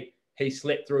day, he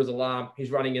slept through his alarm. He's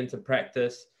running into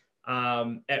practice.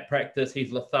 At practice,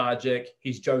 he's lethargic.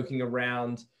 He's joking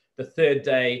around. The third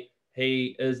day,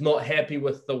 he is not happy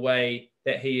with the way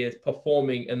that he is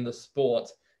performing in the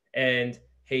sport, and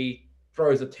he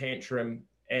throws a tantrum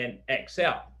and acts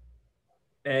out.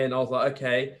 And I was like,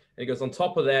 okay. And he goes, on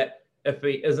top of that, if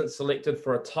he isn't selected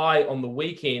for a tie on the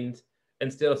weekend,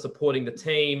 instead of supporting the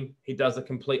team, he does the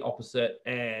complete opposite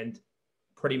and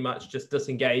pretty much just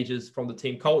disengages from the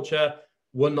team culture.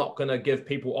 We're not going to give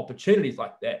people opportunities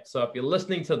like that. So if you're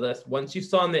listening to this, once you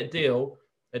sign that deal,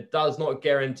 it does not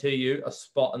guarantee you a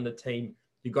spot in the team.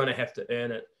 You're going to have to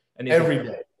earn it. And every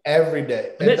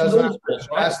day. And it that's doesn't sports,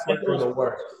 right? for the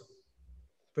work.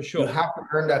 For sure. You have to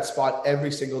earn that spot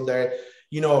every single day.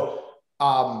 You know,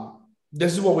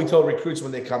 this is what we tell recruits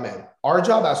when they come in. Our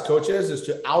job as coaches is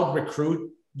to out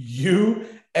recruit you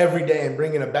every day and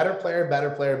bring in a better player.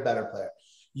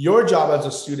 Your job as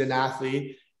a student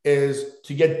athlete is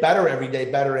to get better every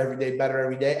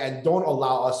day, and don't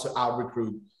allow us to out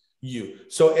recruit you.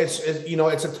 So it's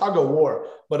a tug of war,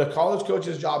 but a college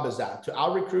coach's job is that to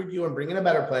out recruit you and bring in a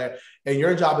better player. And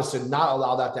your job is to not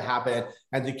allow that to happen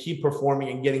and to keep performing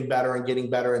and getting better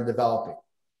and developing.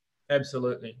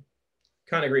 Absolutely.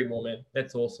 Can't agree more, man.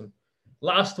 That's awesome.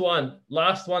 Last one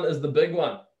is the big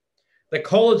one. The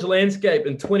college landscape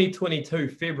in 2022,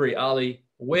 February, Ali,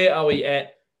 where are we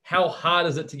at? How hard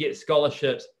is it to get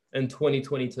scholarships in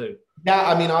 2022? Yeah,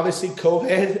 I mean, obviously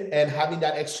COVID and having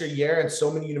that extra year and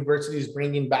so many universities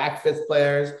bringing back fifth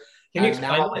players. Can you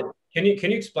explain that? Can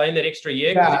you explain that extra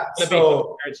year? Yeah,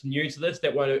 so parents new to this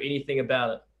that won't know anything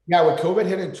about it. Yeah, when COVID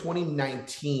hit in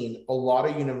 2019, a lot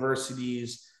of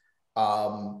universities,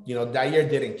 that year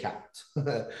didn't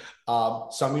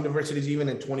count. Some universities even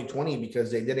in 2020,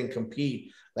 because they didn't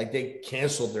compete, like they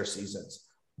canceled their seasons.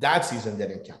 That season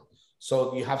didn't count.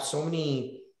 So you have so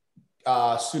many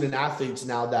student athletes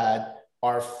now that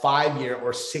are 5 year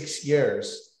or 6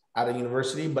 years at a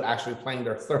university, but actually playing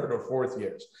their third or fourth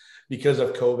years because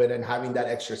of COVID and having that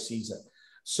extra season.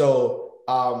 So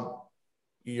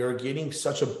you're getting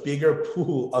such a bigger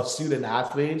pool of student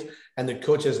athletes, and the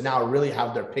coaches now really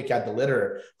have their pick at the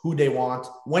litter, who they want,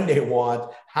 when they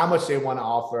want, how much they want to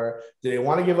offer. Do they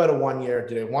want to give out a 1 year?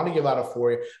 Do they want to give out a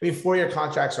 4 year? I mean, 4-year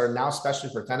contracts are now,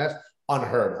 especially for tennis,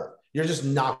 unheard of. You're just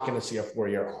not going to see a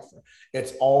 4-year offer.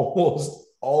 It's almost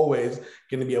always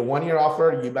going to be a 1-year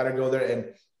offer. You better go there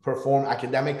and perform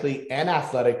academically and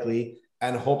athletically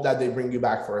and hope that they bring you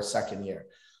back for a second year.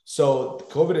 So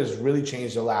COVID has really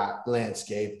changed the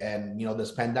landscape. And,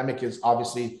 this pandemic is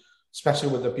obviously, especially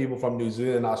with the people from New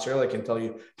Zealand and Australia, can tell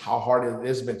you how hard it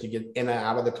has been to get in and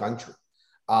out of the country.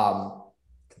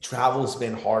 Travel has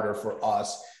been harder for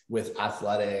us with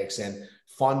athletics, and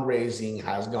fundraising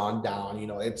has gone down.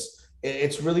 It's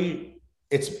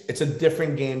a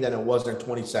different game than it was in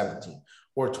 2017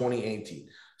 or 2018.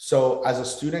 So as a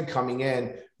student coming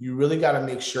in, you really got to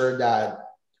make sure that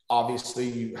obviously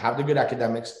you have the good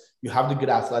academics, you have the good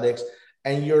athletics,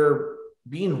 and you're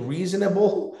being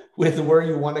reasonable with where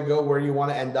you want to go, where you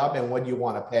want to end up, and what you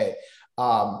want to pay.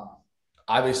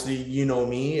 Obviously, you know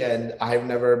me, and I've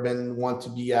never been one to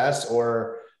BS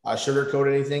or sugarcoat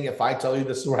anything. If I tell you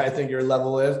this is where I think your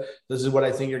level is, this is what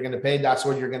I think you're going to pay, that's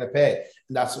what you're going to pay.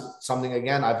 And that's something,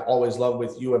 again, I've always loved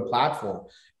with you and Platform.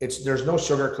 There's no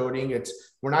sugarcoating.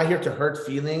 We're not here to hurt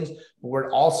feelings, but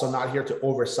we're also not here to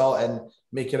oversell and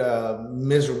make it a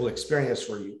miserable experience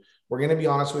for you. We're going to be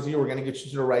honest with you. We're going to get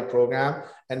you to the right program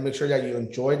and make sure that you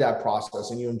enjoy that process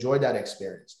and you enjoy that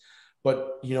experience.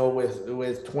 But,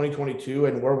 with 2022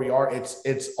 and where we are,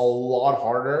 it's a lot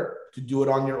harder to do it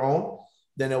on your own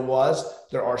than it was.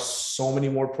 There are so many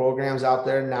more programs out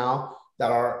there now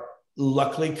that are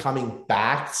luckily coming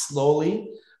back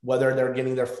slowly, whether they're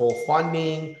getting their full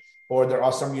funding or there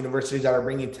are some universities that are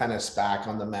bringing tennis back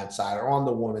on the men's side or on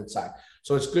the women's side.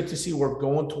 So it's good to see we're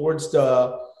going towards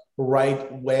the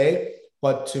right way.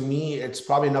 But to me, it's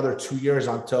probably another 2 years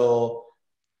until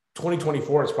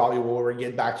 2024 is probably where we're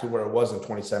getting back to where it was in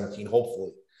 2017,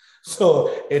 hopefully.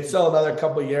 So it's still another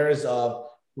couple of years of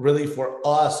really for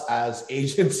us as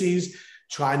agencies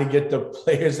trying to get the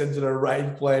players into the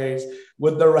right place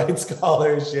with the right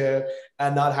scholarship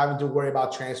and not having to worry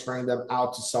about transferring them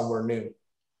out to somewhere new.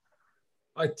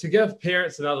 To give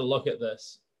parents another look at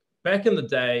this, back in the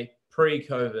day,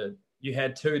 pre-COVID, you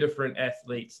had two different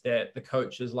athletes that the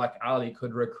coaches like Ali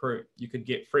could recruit. You could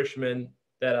get freshmen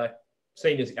that are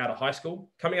seniors out of high school,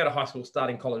 coming out of high school,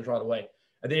 starting college right away.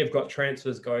 And then you've got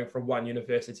transfers going from one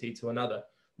university to another.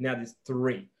 Now there's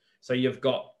three. So you've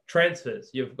got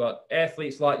transfers, you've got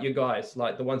athletes like you guys,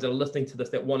 like the ones that are listening to this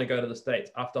that want to go to the States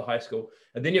after high school.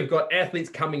 And then you've got athletes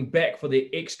coming back for their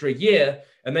extra year,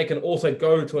 and they can also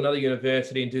go to another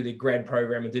university and do their grad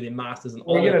program and do their masters and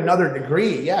all. Or get another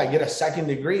degree. Yeah, get a second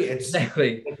degree.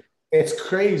 Exactly. It's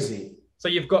crazy. So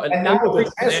you've got an and now with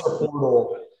the transfer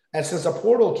portal, and since the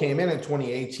portal came in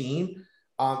 2018,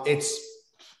 it's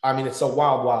a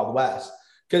wild, wild west.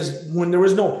 Because when there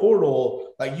was no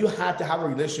portal, like you had to have a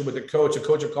relationship with the coach. A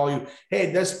coach would call you,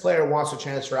 hey, this player wants to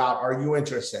transfer out. Are you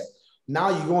interested?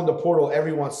 Now you go in the portal,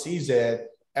 everyone sees it.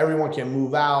 Everyone can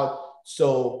move out.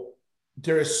 So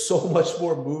there is so much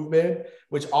more movement,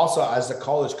 which also as the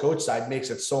college coach side makes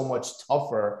it so much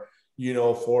tougher,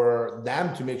 for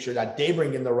them to make sure that they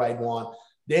bring in the right one.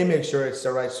 They make sure it's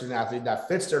the right student athlete that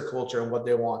fits their culture and what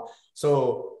they want.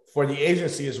 So for the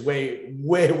agency is way,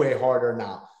 way, way harder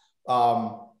now.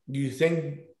 You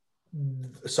think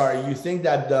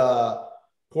that the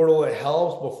portal, it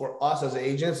helps, but for us as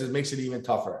agents, it makes it even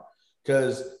tougher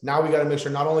because now we got to make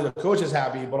sure not only the coach is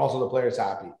happy, but also the player is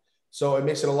happy. So it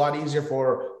makes it a lot easier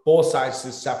for both sides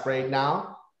to separate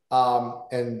now.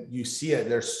 And you see it,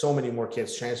 there's so many more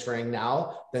kids transferring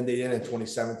now than they did in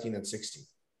 2017 and 16.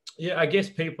 Yeah, I guess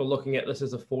people looking at this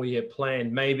as a 4-year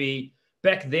plan. Maybe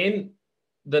back then,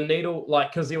 the needle,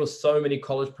 because there was so many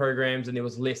college programs and there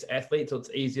was less athletes, so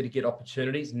it's easier to get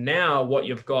opportunities. Now what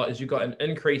you've got is you've got an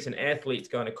increase in athletes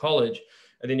going to college,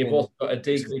 and then you've also got a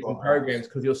decrease in programs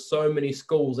because there's so many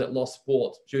schools that lost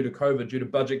sports due to COVID, due to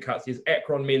budget cuts. There's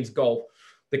Akron men's golf.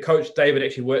 The coach, David,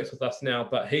 actually works with us now,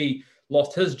 but he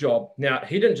lost his job. Now,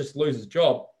 he didn't just lose his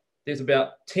job. There's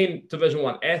about 10 Division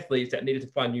I athletes that needed to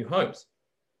find new homes.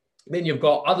 Then you've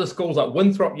got other schools like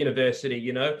Winthrop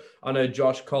University, I know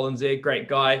Josh Collins there, great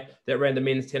guy that ran the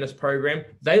men's tennis program.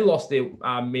 They lost their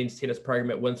men's tennis program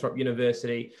at Winthrop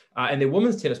University and their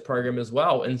women's tennis program as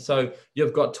well. And so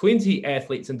you've got 20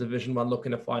 athletes in Division I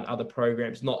looking to find other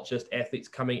programs, not just athletes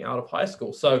coming out of high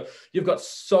school. So you've got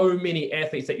so many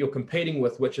athletes that you're competing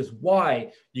with, which is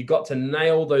why you got to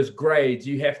nail those grades.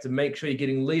 You have to make sure you're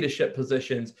getting leadership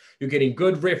positions. You're getting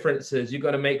good references. You've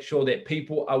got to make sure that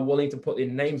people are willing to put their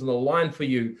names on the line for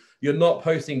you. You're not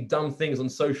posting dumb things on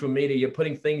social media. You're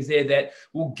putting things there that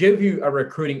will give you a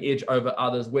recruiting edge over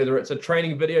others, whether it's a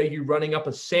training video, you running up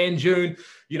a sand dune,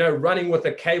 running with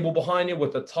a cable behind you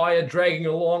with a tire dragging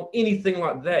along, anything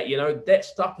like that. That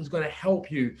stuff is going to help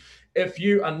you. If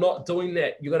you are not doing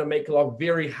that, you're going to make life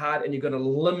very hard and you're going to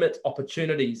limit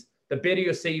opportunities. The better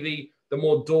your CV, the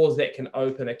more doors that can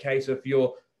open. Okay, so if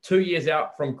you're 2 years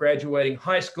out from graduating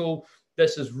high school,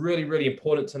 this is really, really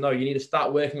important to know. You need to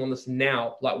start working on this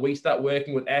now. Like we start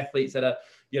working with athletes that are,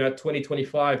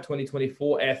 2025,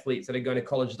 2024 athletes that are going to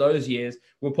college those years.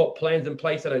 We'll put plans in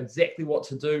place that know exactly what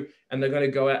to do, and they're going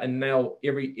to go out and nail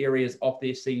every areas off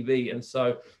their CV. And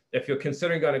so if you're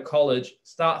considering going to college,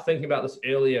 start thinking about this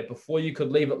earlier. Before you could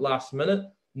leave it last minute,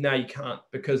 now you can't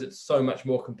because it's so much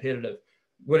more competitive.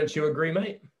 Wouldn't you agree,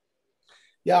 mate?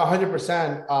 Yeah,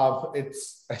 100%.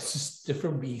 It's just a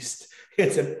different beast.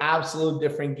 It's an absolute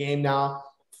different game now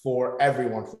for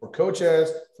everyone, for coaches,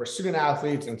 for student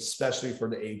athletes, and especially for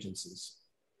the agencies.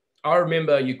 I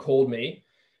remember you called me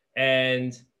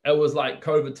and it was like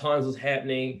COVID times was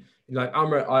happening. You're like,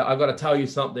 Amrit, I got to tell you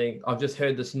something. I've just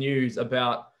heard this news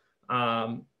about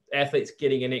athletes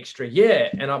getting an extra year.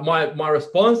 And my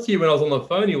response to you when I was on the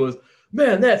phone was,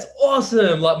 man, that's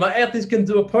awesome. Like my athletes can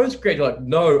do a postgrad. You're like,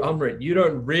 no, Amrit, you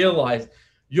don't realize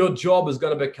your job is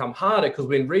going to become harder because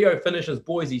when Rio finishes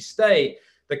Boise State,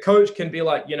 the coach can be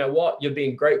like, you know what, you've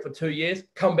been great for 2 years,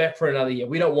 come back for another year.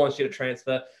 We don't want you to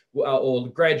transfer or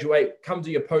graduate, come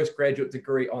do your postgraduate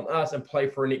degree on us and play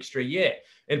for an extra year.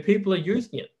 And people are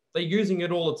using it. They're using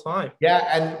it all the time. Yeah,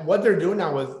 and what they're doing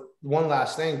now with one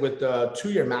last thing, with the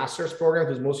 2-year master's program,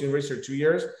 because most universities are 2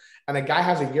 years, and a guy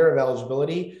has a year of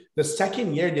eligibility, the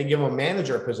second year they give him a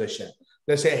manager position.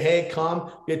 They say, hey,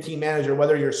 come be a team manager,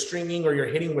 whether you're stringing or you're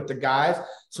hitting with the guys.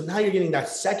 So now you're getting that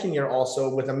second year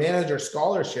also with a manager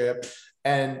scholarship.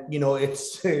 And,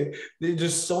 there's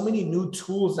just so many new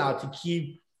tools now to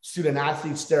keep student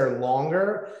athletes there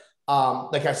longer.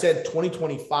 Like I said,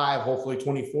 2025, hopefully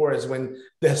 24 is when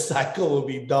this cycle will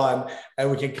be done and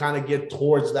we can kind of get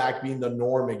towards that being the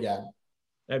norm again.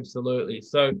 Absolutely.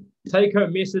 So take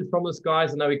home message from this,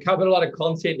 guys. I know we covered a lot of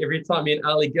content. Every time me and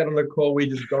Ali get on a call, we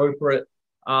just go for it.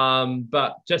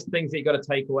 But just things that you got to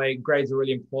take away. Grades are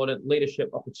really important. Leadership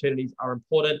opportunities are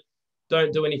important.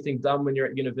 Don't do anything dumb when you're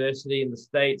at university in the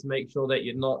States. Make sure that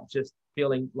you're not just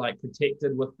feeling like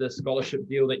protected with the scholarship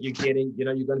deal that you're getting.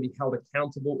 You're going to be held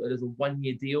accountable. It is a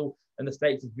 1-year deal. In the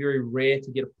States, it's very rare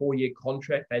to get a 4-year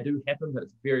contract. They do happen, but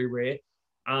it's very rare.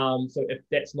 So if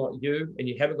that's not you and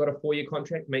you haven't got a 4-year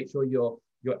contract, make sure your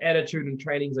attitude and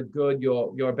trainings are good.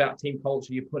 You're about team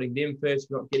culture. You're putting them first.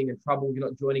 You're not getting in trouble. You're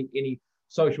not joining any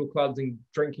social clubs and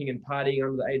drinking and partying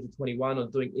under the age of 21 or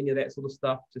doing any of that sort of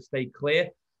stuff to stay clear.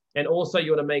 And also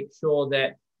you want to make sure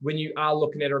that when you are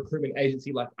looking at a recruitment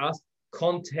agency like us,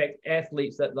 contact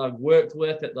athletes that they've worked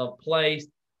with, that they've placed,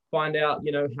 find out,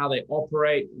 how they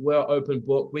operate. We're open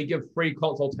book. We give free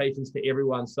consultations to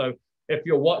everyone. So if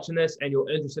you're watching this and you're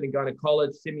interested in going to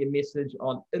college, send me a message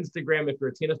on Instagram. If you're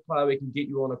a tennis player, we can get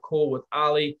you on a call with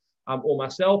Ali or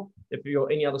myself. If you're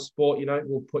any other sport,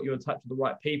 we'll put you in touch with the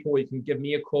right people. You can give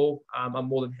me a call. I'm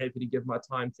more than happy to give my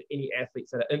time to any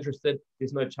athletes that are interested.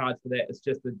 There's no charge for that. It's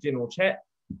just a general chat.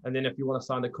 And then if you want to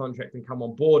sign the contract and come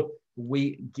on board,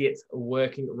 we get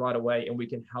working right away and we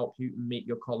can help you meet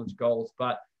your college goals.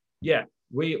 But yeah,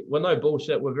 we're no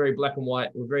bullshit. We're very black and white.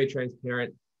 We're very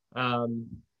transparent.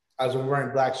 As we're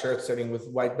wearing black shirts sitting with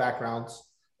white backgrounds.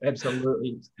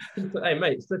 Absolutely. Hey,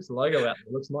 mate, stitch the logo out.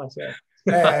 It looks nice, yeah.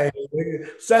 Hey,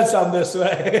 send some this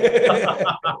way.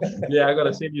 Yeah, I got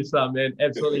to send you some, man.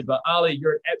 Absolutely. But Ali,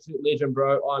 you're an absolute legend,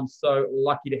 bro. I'm so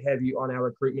lucky to have you on our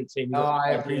recruitment team. Oh,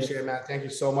 I appreciate it, man. Thank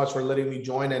you so much for letting me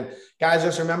join. And guys,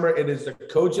 just remember, it is the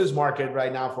coaches market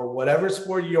right now for whatever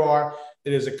sport you are.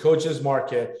 It is a coaches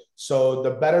market. So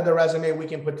the better the resume we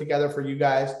can put together for you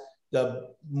guys, the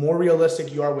more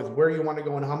realistic you are with where you want to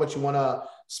go and how much you want to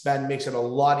spend makes it a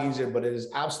lot easier, but it is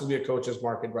absolutely a coach's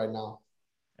market right now.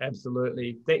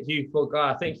 Absolutely. Thank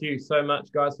you so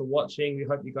much, guys, for watching. We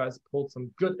hope you guys pulled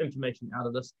some good information out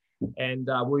of this, and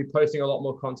we'll be posting a lot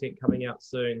more content coming out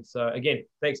soon. So again,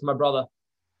 thanks, my brother.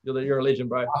 You're a legend,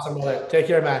 bro. Awesome, brother. Take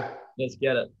care, man. Let's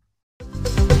get it.